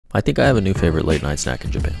I think I have a new favorite late night snack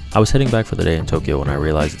in Japan. I was heading back for the day in Tokyo when I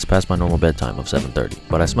realized it's past my normal bedtime of 7:30,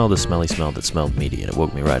 but I smelled a smelly smell that smelled meaty and it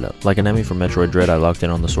woke me right up. Like an Emmy from Metroid Dread, I locked in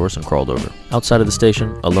on the source and crawled over. Outside of the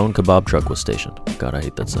station, a lone kebab truck was stationed. God, I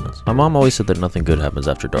hate that sentence. My mom always said that nothing good happens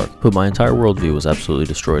after dark, but my entire worldview was absolutely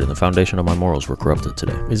destroyed and the foundation of my morals were corrupted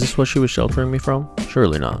today. Is this what she was sheltering me from?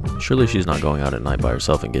 Surely not. Surely she's not going out at night by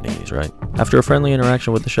herself and getting these, right? After a friendly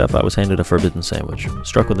interaction with the chef, I was handed a forbidden sandwich,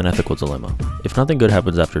 struck with an ethical dilemma. If nothing good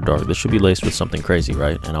happens after dark, this should be laced with something crazy,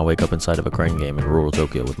 right? And I'll wake up inside of a crane game in rural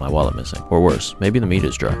Tokyo with my wallet missing. Or worse, maybe the meat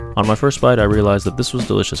is dry. On my first bite, I realized that this was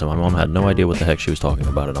delicious and my mom had no idea what the heck she was talking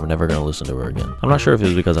about and I'm never gonna listen to her again. I'm not sure if it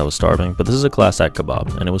was because I was starving, but this is a class act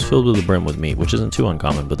kebab, and it was filled to the brim with meat, which isn't too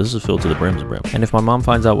uncommon, but this is filled to the brim's brim. And if my mom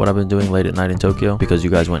finds out what I've been doing late at night in Tokyo, because you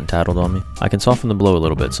guys went and tattled on me, I can soften the blow a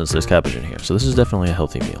little bit since there's cabbage in here, so this is definitely a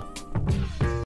healthy meal.